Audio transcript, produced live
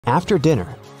After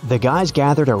dinner, the guys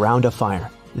gathered around a fire.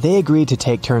 They agreed to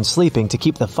take turns sleeping to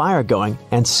keep the fire going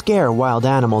and scare wild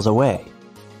animals away.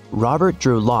 Robert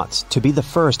drew lots to be the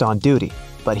first on duty,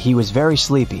 but he was very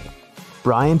sleepy.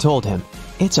 Brian told him,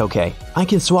 "It's okay, I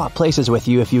can swap places with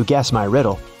you if you guess my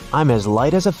riddle. I'm as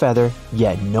light as a feather,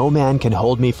 yet no man can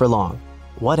hold me for long.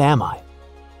 What am I?"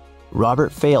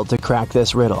 Robert failed to crack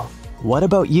this riddle. What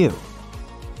about you?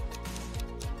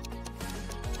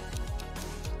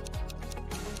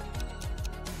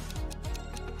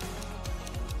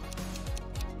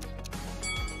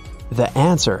 The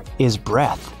answer is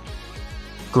breath.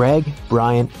 Greg,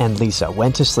 Brian, and Lisa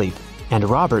went to sleep, and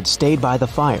Robert stayed by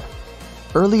the fire.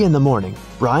 Early in the morning,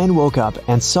 Brian woke up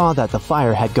and saw that the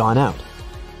fire had gone out,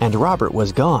 and Robert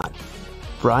was gone.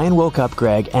 Brian woke up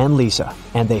Greg and Lisa,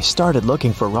 and they started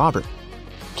looking for Robert.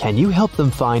 Can you help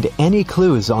them find any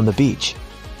clues on the beach?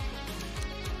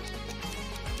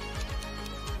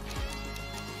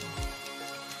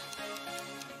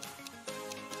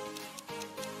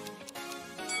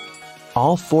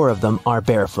 All four of them are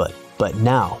barefoot, but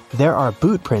now there are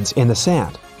boot prints in the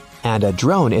sand, and a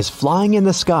drone is flying in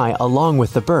the sky along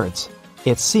with the birds.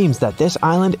 It seems that this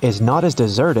island is not as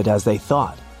deserted as they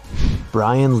thought.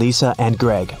 Brian, Lisa, and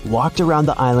Greg walked around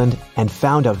the island and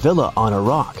found a villa on a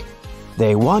rock.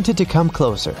 They wanted to come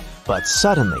closer, but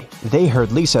suddenly they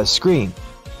heard Lisa scream.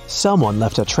 Someone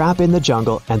left a trap in the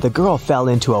jungle and the girl fell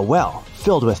into a well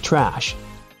filled with trash.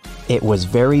 It was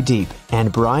very deep,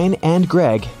 and Brian and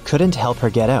Greg couldn't help her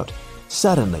get out.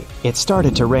 Suddenly, it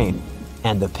started to rain,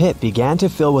 and the pit began to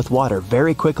fill with water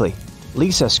very quickly.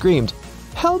 Lisa screamed,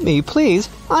 "Help me, please!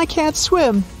 I can't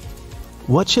swim!"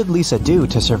 What should Lisa do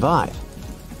to survive?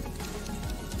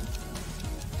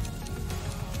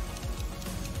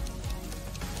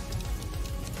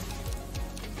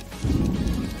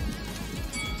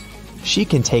 She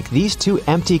can take these two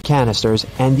empty canisters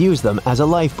and use them as a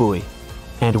life buoy.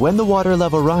 And when the water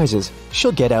level rises,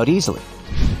 she'll get out easily.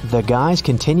 The guys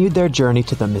continued their journey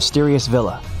to the mysterious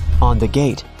villa. On the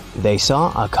gate, they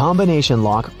saw a combination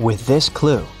lock with this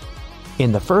clue.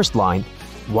 In the first line,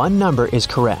 one number is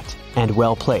correct and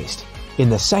well placed. In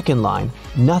the second line,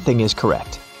 nothing is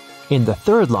correct. In the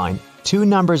third line, two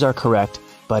numbers are correct,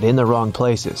 but in the wrong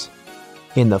places.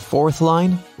 In the fourth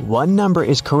line, one number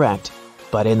is correct,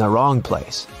 but in the wrong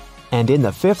place. And in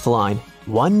the fifth line,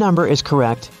 one number is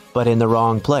correct, but in the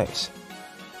wrong place.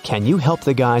 Can you help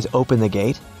the guys open the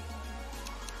gate?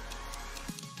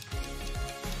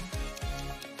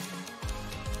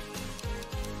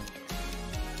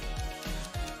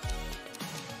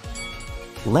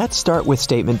 Let's start with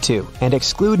statement 2 and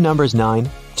exclude numbers 9,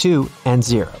 2, and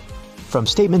 0. From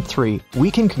statement 3,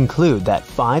 we can conclude that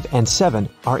 5 and 7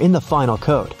 are in the final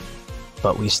code,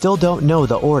 but we still don't know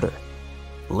the order.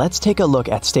 Let's take a look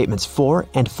at statements 4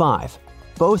 and 5.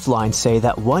 Both lines say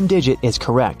that one digit is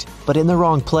correct, but in the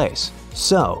wrong place.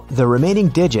 So, the remaining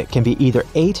digit can be either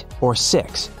 8 or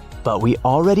 6, but we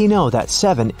already know that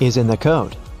 7 is in the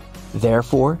code.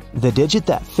 Therefore, the digit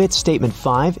that fits statement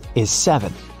 5 is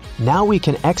 7. Now we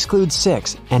can exclude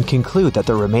 6 and conclude that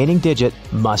the remaining digit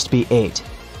must be 8.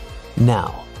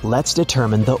 Now, let's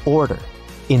determine the order.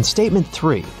 In statement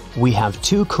 3, we have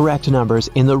two correct numbers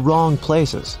in the wrong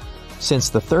places. Since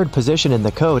the third position in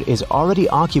the code is already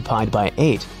occupied by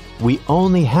 8, we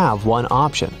only have one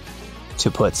option: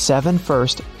 to put 7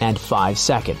 first and 5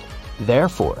 second.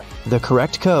 Therefore, the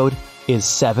correct code is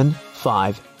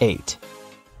 758.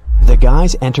 The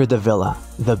guys entered the villa.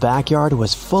 The backyard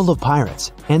was full of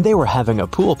pirates, and they were having a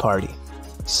pool party.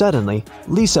 Suddenly,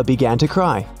 Lisa began to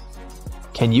cry.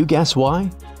 Can you guess why?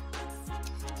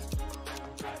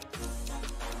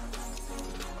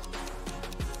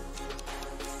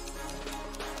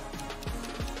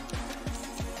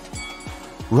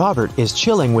 Robert is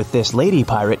chilling with this lady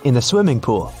pirate in the swimming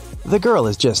pool. The girl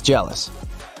is just jealous.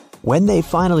 When they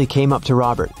finally came up to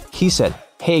Robert, he said,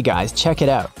 "Hey guys, check it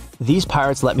out. These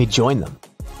pirates let me join them."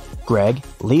 Greg,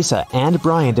 Lisa, and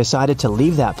Brian decided to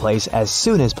leave that place as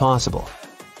soon as possible.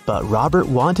 But Robert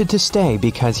wanted to stay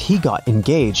because he got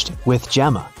engaged with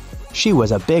Gemma. She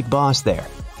was a big boss there.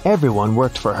 Everyone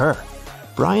worked for her.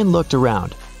 Brian looked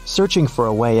around, searching for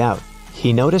a way out.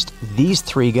 He noticed these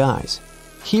three guys.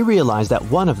 He realized that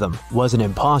one of them was an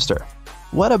imposter.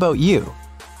 What about you?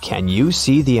 Can you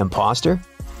see the imposter?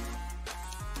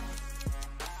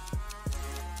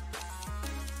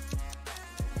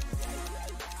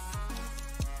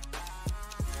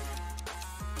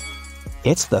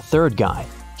 It's the third guy.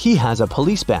 He has a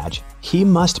police badge. He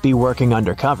must be working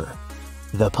undercover.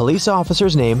 The police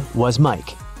officer's name was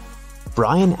Mike.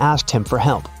 Brian asked him for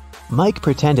help. Mike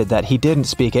pretended that he didn't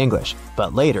speak English,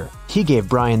 but later he gave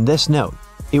Brian this note.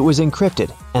 It was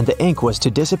encrypted, and the ink was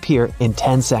to disappear in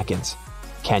 10 seconds.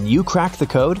 Can you crack the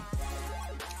code?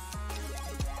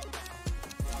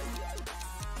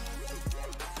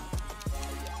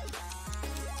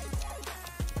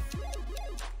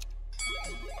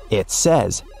 It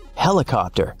says,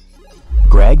 helicopter.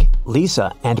 Greg,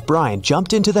 Lisa, and Brian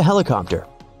jumped into the helicopter.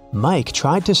 Mike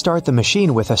tried to start the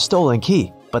machine with a stolen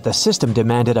key, but the system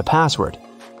demanded a password.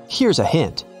 Here's a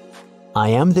hint. I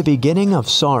am the beginning of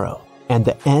sorrow and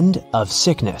the end of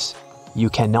sickness. You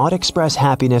cannot express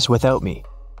happiness without me,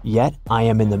 yet I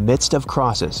am in the midst of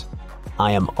crosses.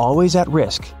 I am always at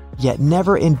risk, yet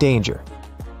never in danger.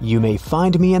 You may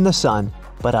find me in the sun,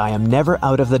 but I am never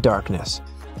out of the darkness.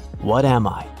 What am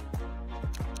I?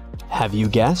 Have you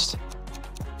guessed?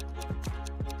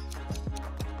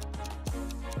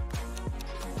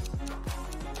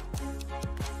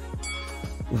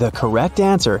 The correct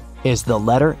answer is the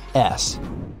letter S.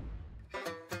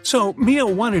 So Mia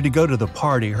wanted to go to the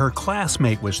party her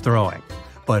classmate was throwing,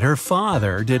 but her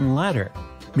father didn't let her.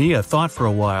 Mia thought for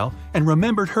a while and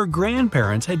remembered her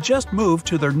grandparents had just moved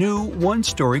to their new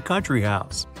one-story country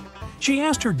house. She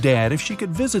asked her dad if she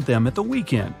could visit them at the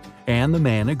weekend, and the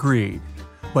man agreed.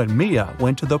 But Mia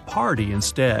went to the party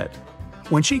instead.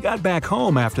 When she got back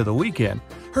home after the weekend,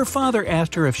 her father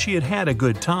asked her if she had had a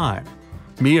good time.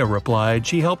 Mia replied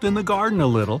she helped in the garden a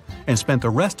little and spent the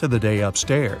rest of the day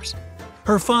upstairs.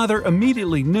 Her father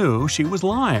immediately knew she was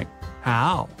lying.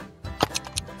 How?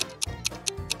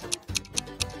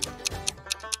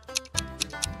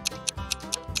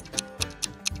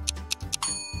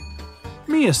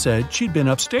 Mia said she'd been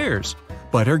upstairs,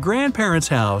 but her grandparents'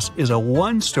 house is a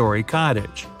one-story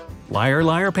cottage. Liar,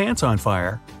 liar, pants on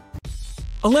fire.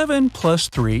 11 plus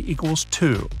 3 equals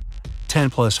 2. 10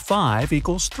 plus 5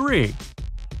 equals 3.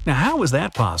 Now how is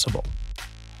that possible?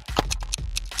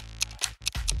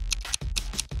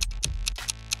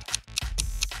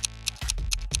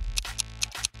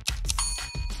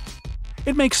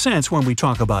 It makes sense when we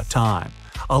talk about time.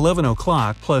 11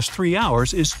 o'clock plus 3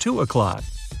 hours is 2 o'clock.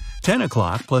 10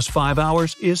 o'clock plus 5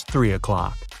 hours is 3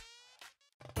 o'clock.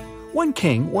 One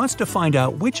king wants to find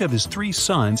out which of his 3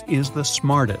 sons is the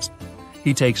smartest.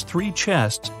 He takes 3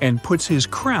 chests and puts his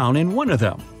crown in one of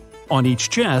them. On each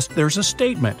chest there's a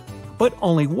statement, but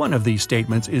only one of these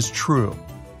statements is true.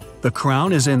 The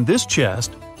crown is in this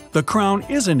chest. The crown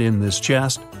isn't in this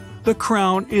chest. The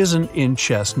crown isn't in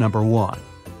chest number 1.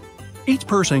 Each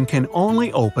person can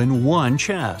only open one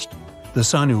chest. The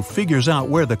son who figures out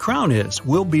where the crown is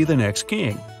will be the next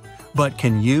king. But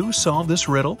can you solve this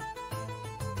riddle?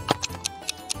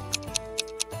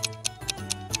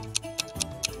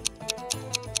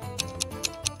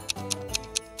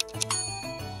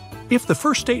 If the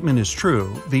first statement is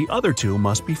true, the other 2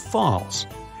 must be false.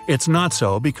 It's not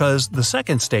so because the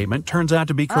second statement turns out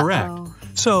to be correct.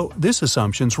 So this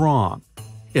assumption's wrong.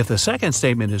 If the second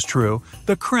statement is true,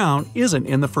 the crown isn't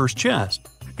in the first chest.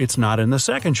 It's not in the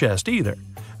second chest either.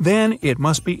 Then it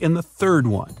must be in the third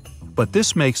one. But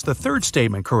this makes the third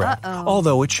statement correct,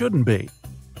 although it shouldn't be.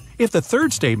 If the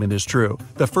third statement is true,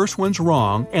 the first one's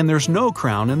wrong and there's no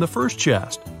crown in the first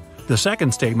chest. The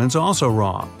second statement's also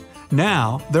wrong.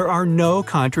 Now there are no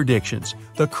contradictions.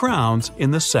 The crown's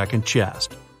in the second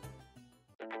chest.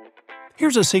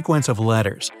 Here's a sequence of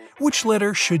letters. Which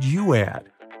letter should you add?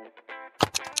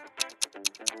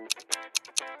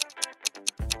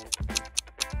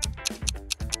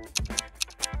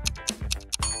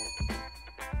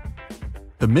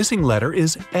 The missing letter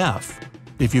is F.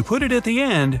 If you put it at the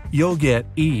end, you'll get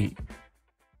E.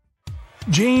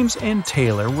 James and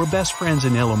Taylor were best friends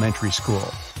in elementary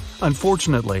school.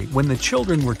 Unfortunately, when the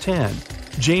children were 10,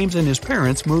 James and his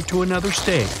parents moved to another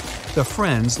state. The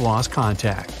friends lost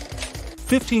contact.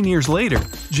 15 years later,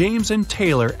 James and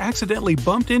Taylor accidentally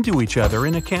bumped into each other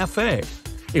in a cafe.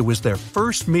 It was their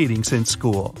first meeting since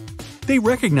school. They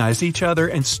recognized each other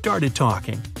and started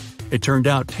talking. It turned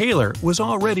out Taylor was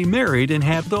already married and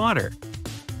had a daughter.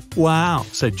 "Wow,"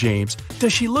 said James,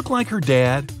 "does she look like her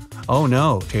dad?" "Oh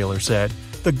no," Taylor said,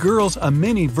 "the girl's a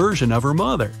mini version of her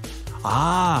mother."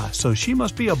 "Ah, so she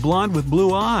must be a blonde with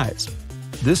blue eyes."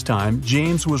 This time,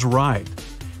 James was right.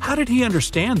 How did he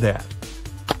understand that?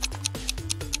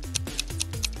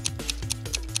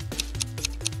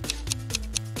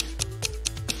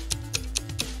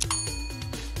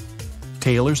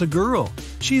 Taylor's a girl.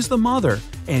 She's the mother,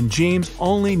 and James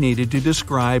only needed to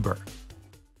describe her.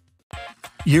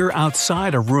 You're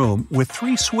outside a room with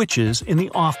 3 switches in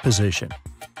the off position.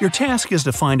 Your task is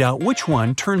to find out which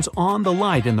one turns on the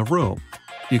light in the room.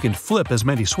 You can flip as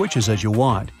many switches as you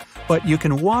want, but you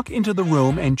can walk into the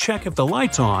room and check if the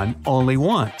light's on only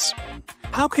once.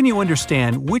 How can you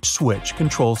understand which switch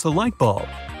controls the light bulb?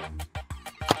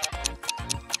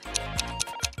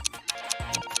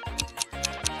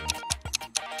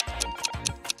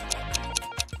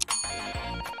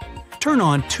 Turn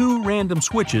on 2 random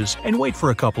switches and wait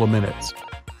for a couple of minutes.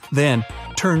 Then,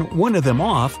 turn one of them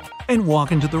off and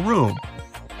walk into the room.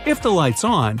 If the light's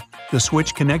on, the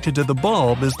switch connected to the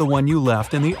bulb is the one you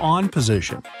left in the on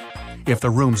position. If the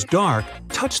room's dark,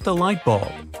 touch the light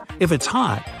bulb. If it's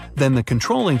hot, then the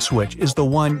controlling switch is the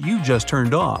one you just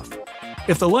turned off.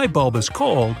 If the light bulb is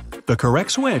cold, the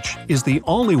correct switch is the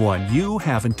only one you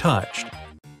haven't touched.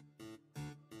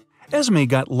 Esme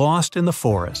got lost in the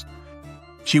forest.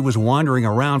 She was wandering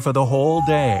around for the whole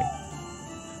day.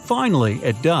 Finally,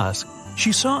 at dusk,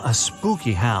 she saw a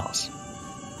spooky house.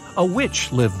 A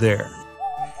witch lived there.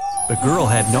 The girl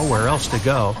had nowhere else to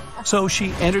go, so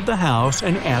she entered the house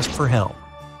and asked for help.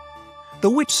 The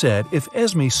witch said if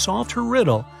Esme solved her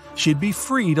riddle, she'd be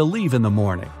free to leave in the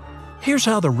morning. Here's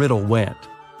how the riddle went.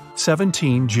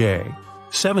 17J,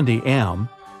 70M,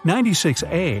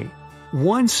 96A,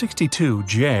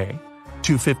 162J,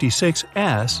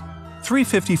 256S,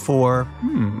 354,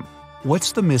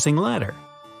 what's the missing letter?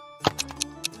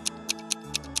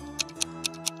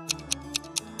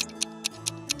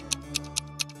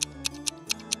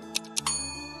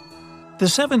 The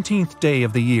 17th day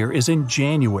of the year is in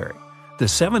January. The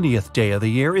 70th day of the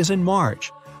year is in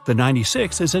March. The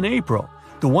 96th is in April.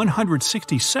 The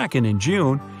 162nd in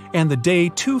June. And the day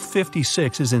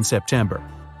 256 is in September.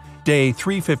 Day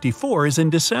 354 is in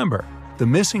December. The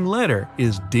missing letter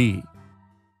is D.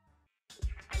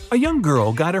 A young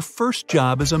girl got her first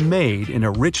job as a maid in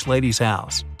a rich lady's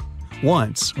house.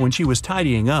 Once, when she was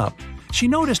tidying up, she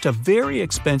noticed a very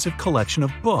expensive collection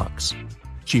of books.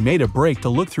 She made a break to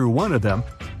look through one of them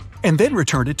and then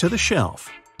returned it to the shelf.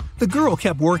 The girl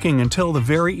kept working until the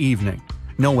very evening.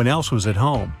 No one else was at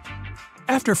home.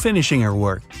 After finishing her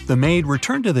work, the maid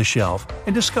returned to the shelf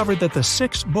and discovered that the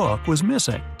 6th book was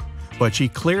missing. But she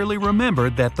clearly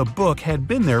remembered that the book had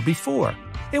been there before.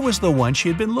 It was the one she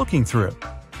had been looking through.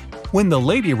 When the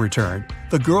lady returned,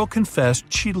 the girl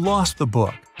confessed she'd lost the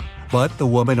book. But the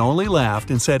woman only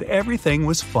laughed and said everything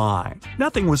was fine.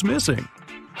 Nothing was missing.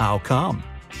 How come?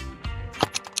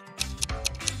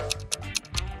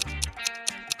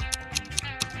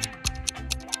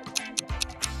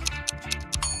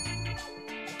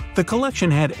 The collection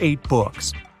had 8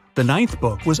 books. The 9th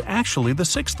book was actually the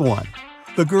 6th one.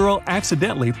 The girl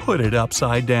accidentally put it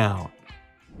upside down.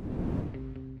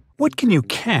 What can you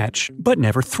catch but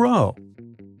never throw?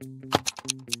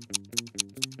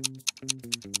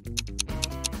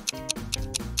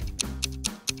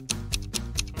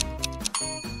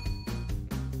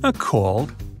 A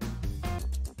cold.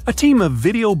 A team of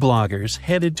video bloggers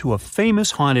headed to a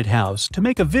famous haunted house to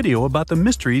make a video about the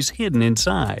mysteries hidden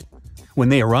inside. When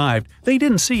they arrived, they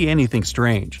didn't see anything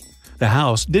strange. The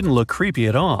house didn't look creepy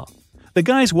at all. The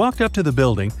guys walked up to the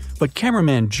building, but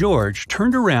cameraman George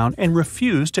turned around and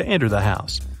refused to enter the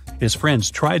house. His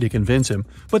friends tried to convince him,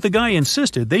 but the guy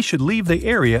insisted they should leave the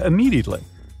area immediately.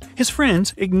 His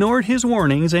friends ignored his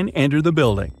warnings and entered the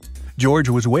building. George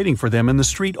was waiting for them in the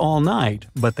street all night,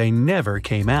 but they never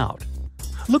came out.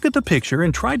 Look at the picture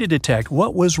and try to detect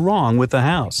what was wrong with the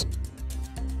house.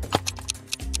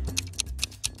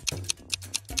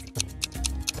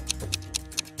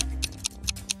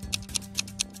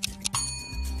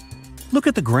 Look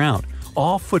at the ground.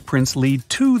 All footprints lead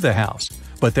to the house,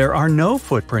 but there are no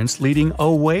footprints leading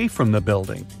away from the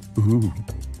building. Ooh.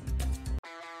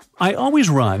 I always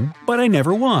run, but I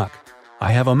never walk.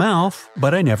 I have a mouth,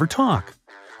 but I never talk.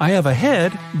 I have a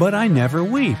head, but I never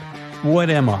weep. What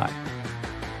am I?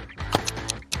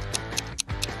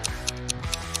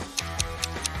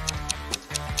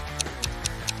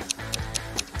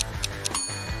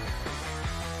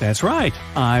 That's right,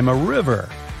 I'm a river.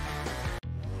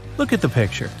 Look at the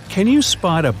picture. Can you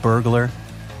spot a burglar?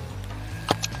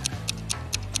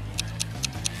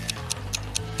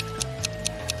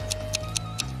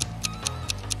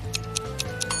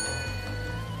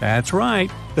 That's right.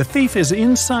 The thief is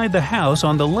inside the house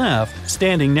on the left,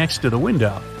 standing next to the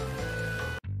window.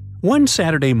 One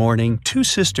Saturday morning, 2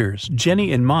 sisters,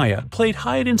 Jenny and Maya, played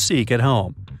hide-and-seek at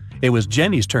home. It was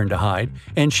Jenny's turn to hide,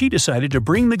 and she decided to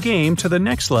bring the game to the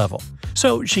next level.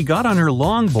 So she got on her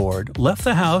longboard, left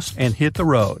the house, and hit the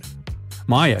road.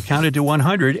 Maya counted to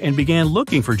 100 and began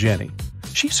looking for Jenny.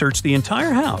 She searched the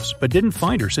entire house but didn't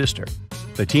find her sister.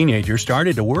 The teenager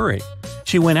started to worry.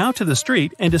 She went out to the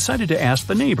street and decided to ask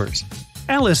the neighbors.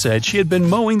 Alice said she had been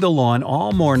mowing the lawn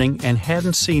all morning and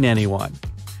hadn't seen anyone.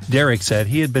 Derek said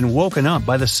he had been woken up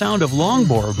by the sound of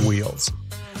longboard wheels.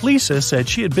 Lisa said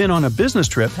she had been on a business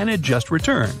trip and had just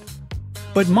returned.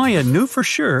 But Maya knew for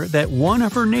sure that one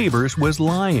of her neighbors was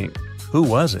lying. Who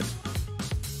was it?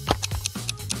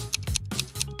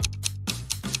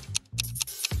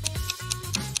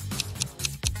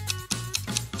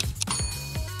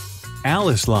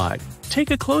 Alice lied.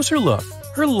 Take a closer look.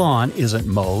 Her lawn isn't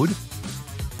mowed.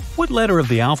 What letter of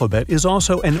the alphabet is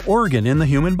also an organ in the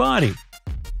human body?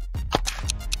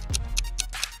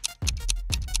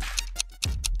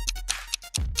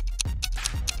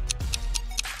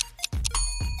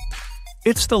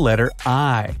 It's the letter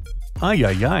I. Ay,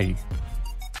 ay, ay.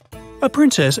 A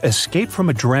princess escaped from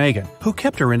a dragon who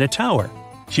kept her in a tower.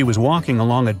 She was walking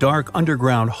along a dark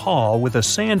underground hall with a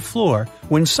sand floor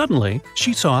when suddenly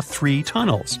she saw 3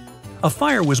 tunnels. A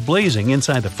fire was blazing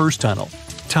inside the first tunnel.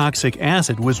 Toxic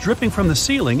acid was dripping from the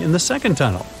ceiling in the second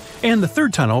tunnel. And the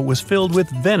third tunnel was filled with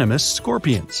venomous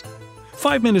scorpions.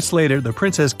 5 minutes later, the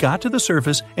princess got to the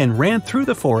surface and ran through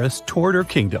the forest toward her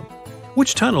kingdom.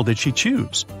 Which tunnel did she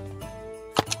choose?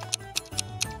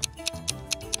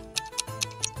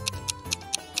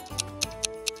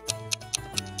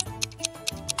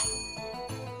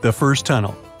 The first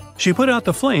tunnel. She put out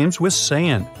the flames with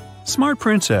sand. Smart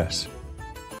princess.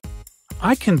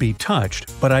 I can be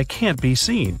touched, but I can't be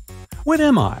seen. What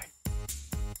am I?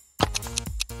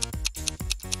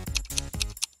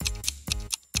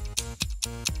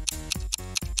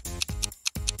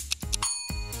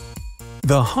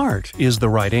 The heart is the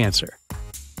right answer.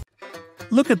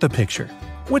 Look at the picture.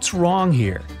 What's wrong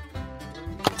here?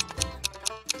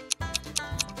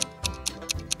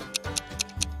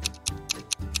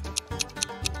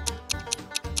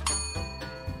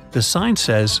 The sign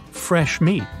says fresh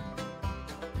meat.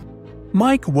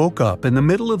 Mike woke up in the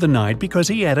middle of the night because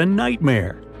he had a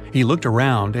nightmare. He looked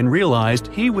around and realized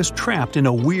he was trapped in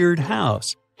a weird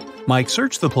house. Mike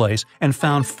searched the place and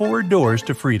found 4 doors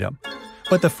to freedom.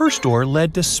 But the first door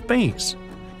led to space.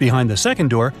 Behind the second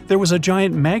door, there was a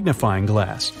giant magnifying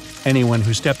glass. Anyone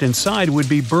who stepped inside would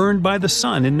be burned by the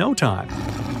sun in no time.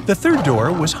 The third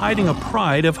door was hiding a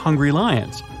pride of hungry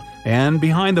lions. And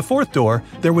behind the fourth door,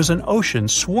 there was an ocean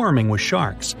swarming with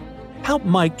sharks. Help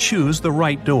Mike choose the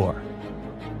right door.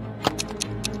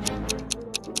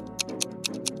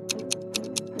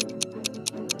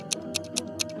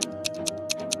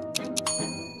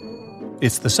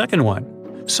 It's the second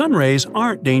one. Sun rays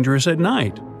aren't dangerous at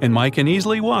night, and Mike can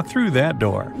easily walk through that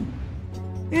door.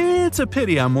 It's a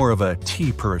pity I'm more of a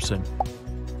tea person.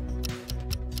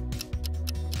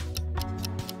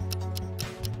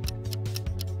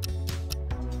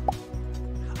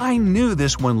 I knew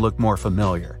this one looked more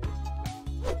familiar.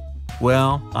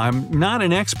 Well, I'm not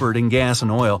an expert in gas and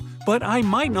oil, but I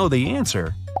might know the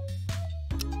answer.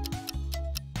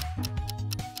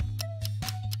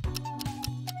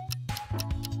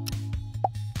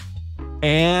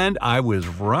 And I was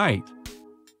right.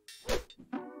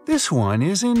 This one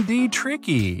is indeed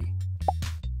tricky.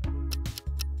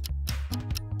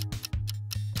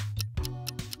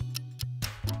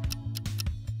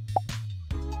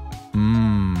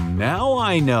 Now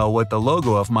I know what the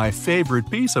logo of my favorite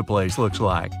pizza place looks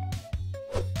like.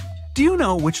 Do you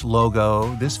know which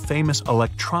logo this famous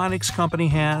electronics company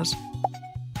has?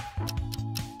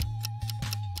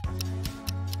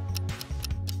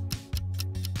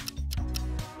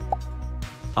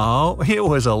 Oh, it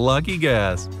was a lucky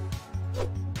guess.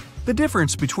 The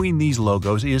difference between these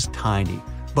logos is tiny,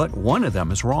 but one of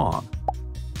them is wrong.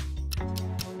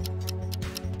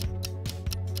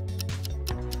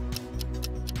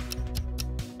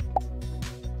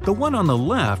 The one on the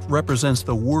left represents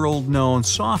the world-known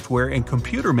software and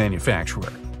computer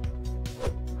manufacturer,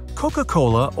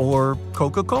 Coca-Cola or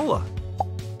Coca-Cola.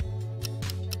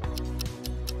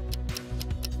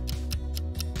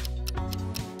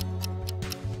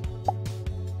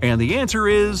 And the answer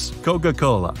is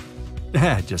Coca-Cola.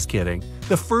 Just kidding.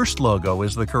 The first logo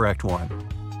is the correct one.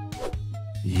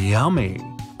 Yummy!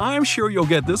 I'm sure you'll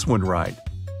get this one right.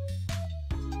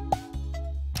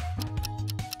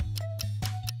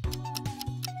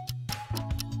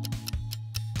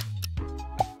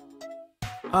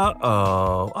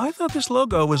 Uh-oh, I thought this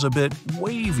logo was a bit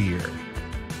wavier.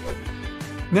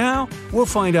 Now, we'll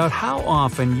find out how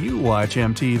often you watch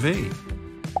MTV.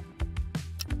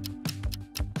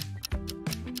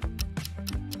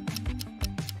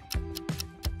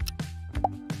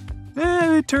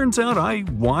 It turns out I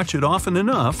watch it often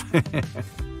enough. They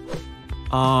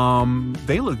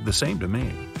look the same to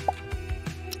me.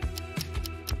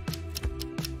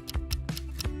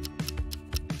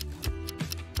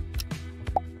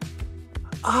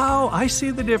 Oh, I see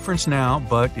the difference now,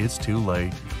 but it's too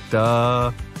late.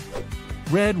 Duh.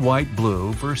 Red, white,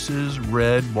 blue versus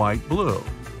red, white, blue.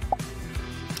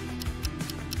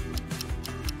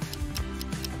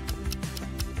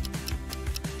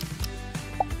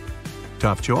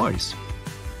 Tough choice.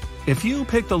 If you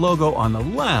pick the logo on the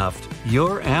left,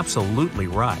 you're absolutely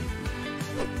right.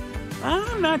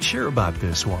 I'm not sure about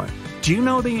this one. Do you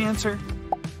know the answer?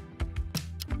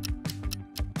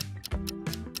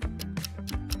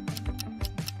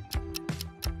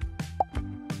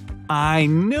 I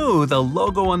knew the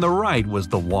logo on the right was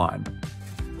the one.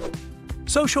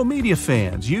 Social media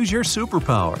fans, use your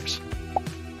superpowers.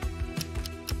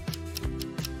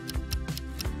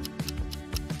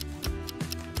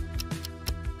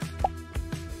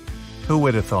 Who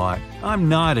would have thought? I'm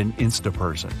not an Insta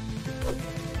person.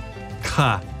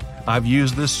 Ha! I've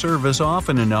used this service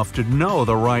often enough to know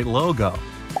the right logo.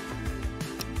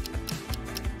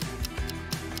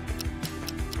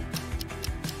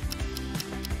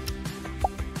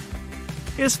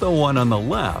 It's the one on the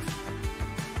left.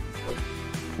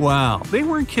 Wow, they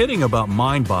weren't kidding about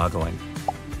mind-boggling.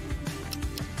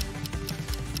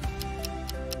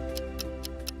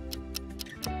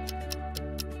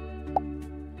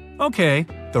 Okay,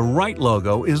 the right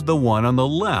logo is the one on the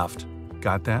left.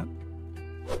 Got that?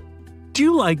 Do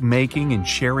you like making and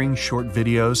sharing short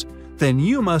videos? Then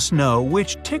you must know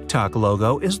which TikTok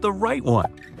logo is the right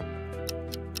one.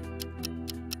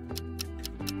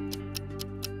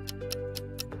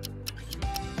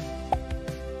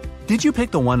 Did you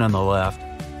pick the one on the left?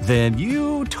 Then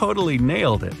you totally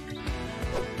nailed it.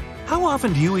 How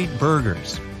often do you eat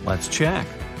burgers? Let's check.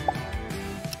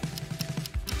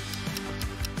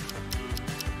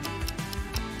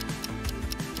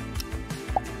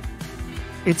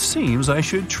 It seems I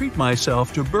should treat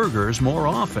myself to burgers more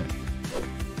often.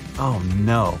 Oh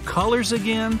no, colors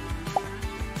again?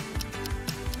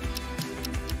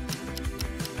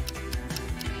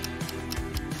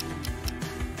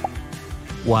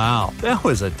 Wow, that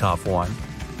was a tough one.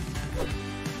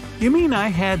 You mean I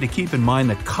had to keep in mind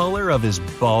the color of his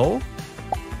bow?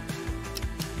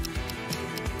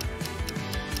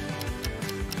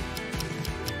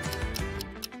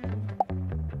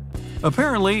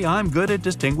 Apparently, I'm good at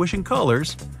distinguishing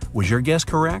colors. Was your guess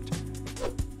correct?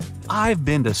 I've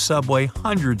been to Subway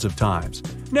hundreds of times.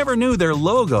 Never knew their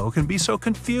logo can be so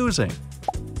confusing.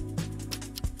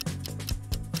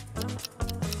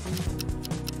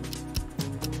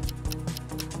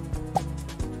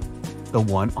 The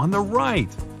one on the right.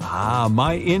 Ah,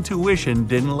 my intuition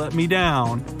didn't let me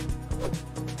down.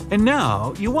 And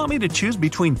now, you want me to choose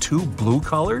between two blue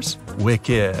colors?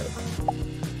 Wicked.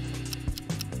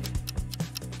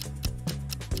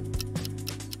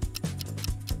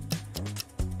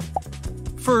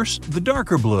 First, the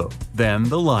darker blue, then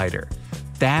the lighter.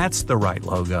 That's the right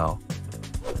logo.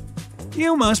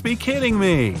 You must be kidding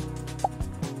me!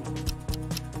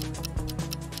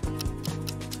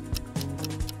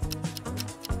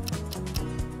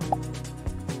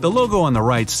 The logo on the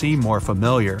right seemed more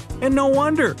familiar, and no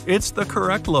wonder, it's the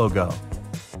correct logo.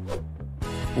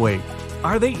 Wait,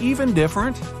 are they even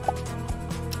different?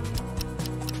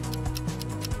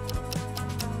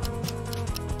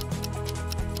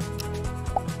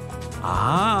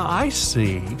 Ah, I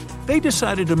see. They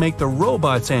decided to make the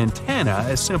robot's antenna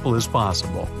as simple as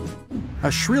possible. A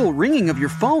shrill ringing of your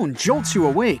phone jolts you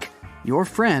awake. Your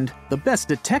friend, the best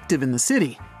detective in the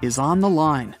city, is on the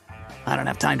line. I don't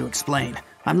have time to explain.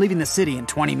 I'm leaving the city in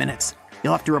 20 minutes.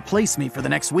 You'll have to replace me for the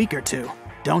next week or two.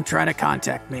 Don't try to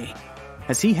contact me.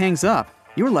 As he hangs up,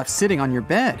 you're left sitting on your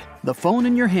bed, the phone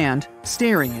in your hand,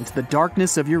 staring into the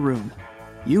darkness of your room.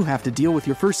 You have to deal with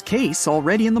your first case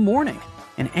already in the morning.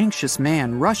 An anxious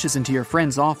man rushes into your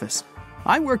friend's office.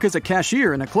 I work as a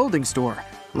cashier in a clothing store.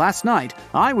 Last night,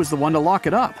 I was the one to lock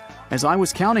it up. As I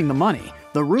was counting the money,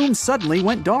 the room suddenly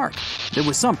went dark. There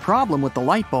was some problem with the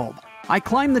light bulb. I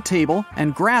climbed the table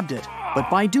and grabbed it, but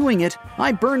by doing it,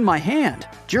 I burned my hand,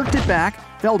 jerked it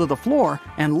back, fell to the floor,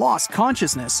 and lost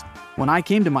consciousness. When I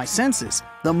came to my senses,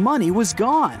 the money was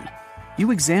gone.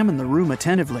 You examine the room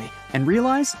attentively and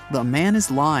realize the man is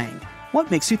lying.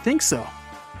 What makes you think so?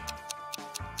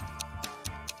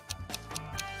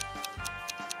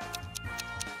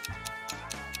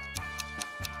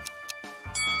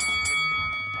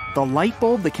 The light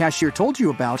bulb the cashier told you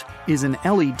about is an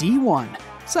LED one.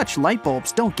 Such light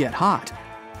bulbs don't get hot.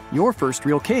 Your first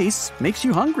real case makes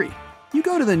you hungry. You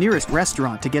go to the nearest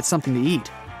restaurant to get something to eat.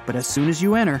 But as soon as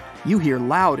you enter, you hear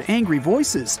loud, angry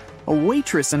voices. A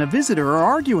waitress and a visitor are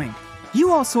arguing.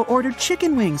 You also ordered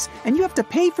chicken wings, and you have to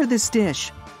pay for this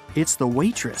dish. It's the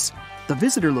waitress. The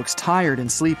visitor looks tired and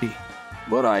sleepy.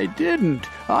 But I didn't.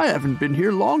 I haven't been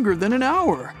here longer than an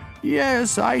hour.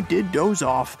 Yes, I did doze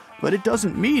off, but it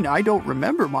doesn't mean I don't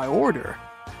remember my order.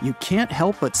 You can't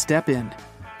help but step in.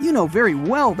 You know very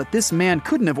well that this man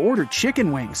couldn't have ordered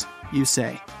chicken wings, you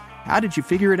say. How did you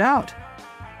figure it out?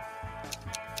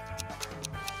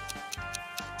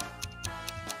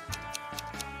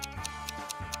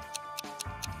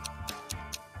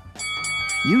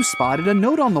 You spotted a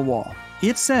note on the wall.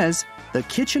 It says, "The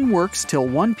kitchen works till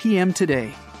 1 p.m.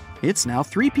 today." It's now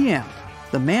 3 p.m.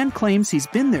 The man claims he's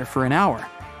been there for an hour,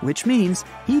 which means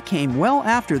he came well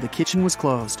after the kitchen was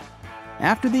closed.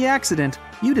 After the accident,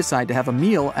 you decide to have a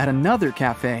meal at another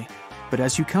cafe. But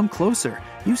as you come closer,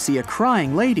 you see a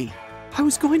crying lady. "I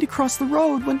was going to cross the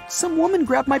road when some woman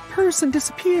grabbed my purse and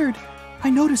disappeared.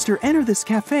 I noticed her enter this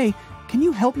cafe. Can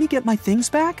you help me get my things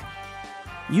back?"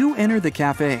 You enter the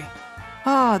cafe.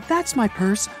 "Ah, that's my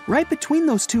purse, right between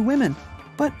those two women.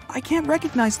 But I can't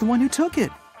recognize the one who took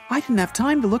it. I didn't have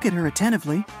time to look at her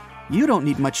attentively." You don't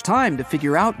need much time to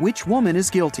figure out which woman is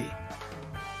guilty.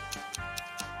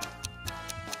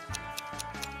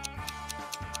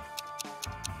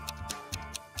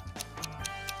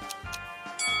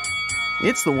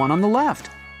 It's the one on the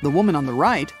left. The woman on the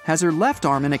right has her left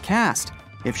arm in a cast.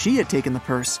 If she had taken the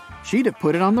purse, she'd have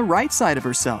put it on the right side of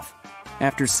herself.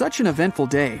 After such an eventful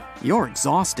day, you're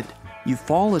exhausted. You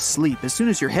fall asleep as soon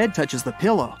as your head touches the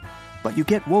pillow. But you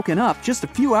get woken up just a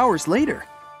few hours later.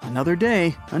 Another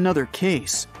day, another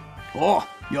case. "Oh,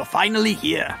 you're finally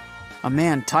here." A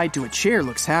man tied to a chair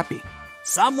looks happy.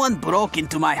 "Someone broke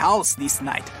into my house this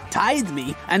night, tied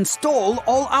me, and stole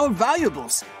all our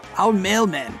valuables. Our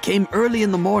mailman came early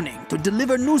in the morning to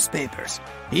deliver newspapers.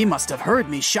 He must have heard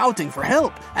me shouting for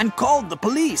help and called the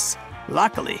police.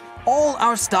 Luckily, all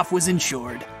our stuff was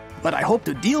insured. But I hope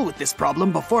to deal with this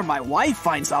problem before my wife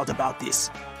finds out about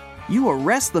this." You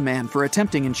arrest the man for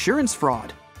attempting insurance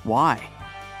fraud. Why?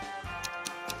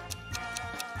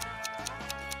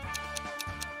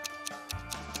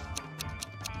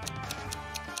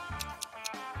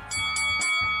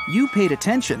 You paid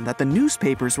attention that the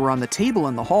newspapers were on the table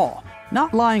in the hall,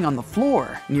 not lying on the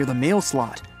floor near the mail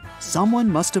slot. Someone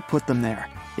must have put them there.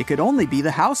 It could only be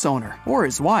the house owner or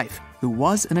his wife, who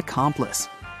was an accomplice.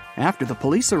 After the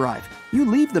police arrive, you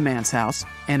leave the man's house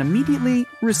and immediately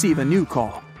receive a new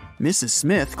call. Mrs.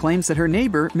 Smith claims that her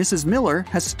neighbor, Mrs. Miller,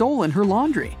 has stolen her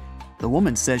laundry. The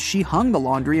woman says she hung the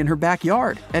laundry in her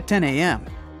backyard at 10 a.m.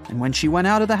 And when she went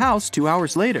out of the house 2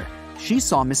 hours later, she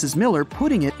saw Mrs. Miller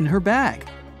putting it in her bag.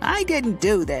 "I didn't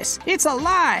do this. It's a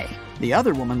lie." The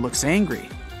other woman looks angry.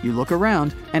 You look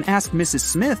around and ask Mrs.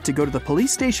 Smith to go to the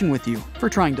police station with you for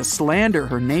trying to slander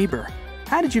her neighbor.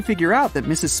 How did you figure out that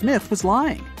Mrs. Smith was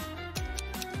lying?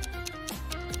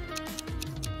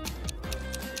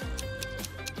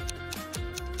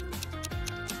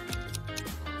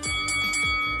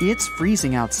 It's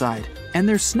freezing outside, and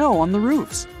there's snow on the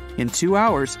roofs. In 2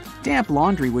 hours, damp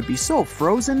laundry would be so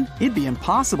frozen, it'd be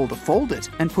impossible to fold it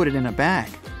and put it in a bag.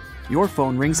 Your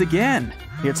phone rings again.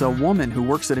 It's a woman who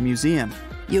works at a museum.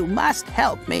 "You must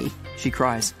help me," she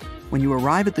cries. When you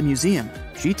arrive at the museum,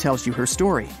 she tells you her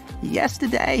story.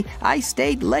 "Yesterday, I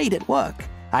stayed late at work.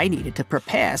 I needed to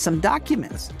prepare some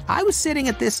documents. I was sitting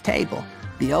at this table.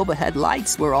 The overhead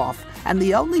lights were off, and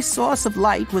the only source of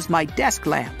light was my desk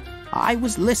lamp. I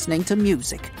was listening to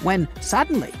music when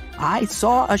suddenly I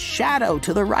saw a shadow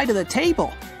to the right of the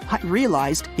table. I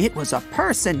realized it was a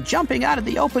person jumping out of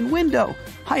the open window.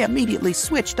 I immediately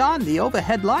switched on the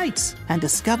overhead lights and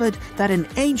discovered that an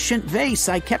ancient vase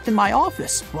I kept in my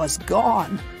office was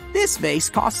gone. This vase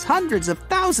costs hundreds of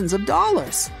thousands of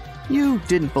dollars." You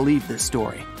didn't believe this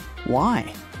story.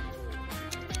 Why?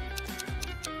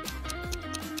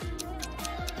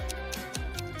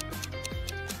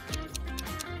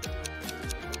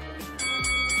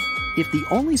 If the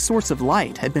only source of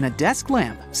light had been a desk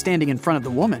lamp standing in front of the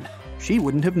woman, she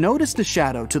wouldn't have noticed a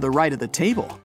shadow to the right of the table.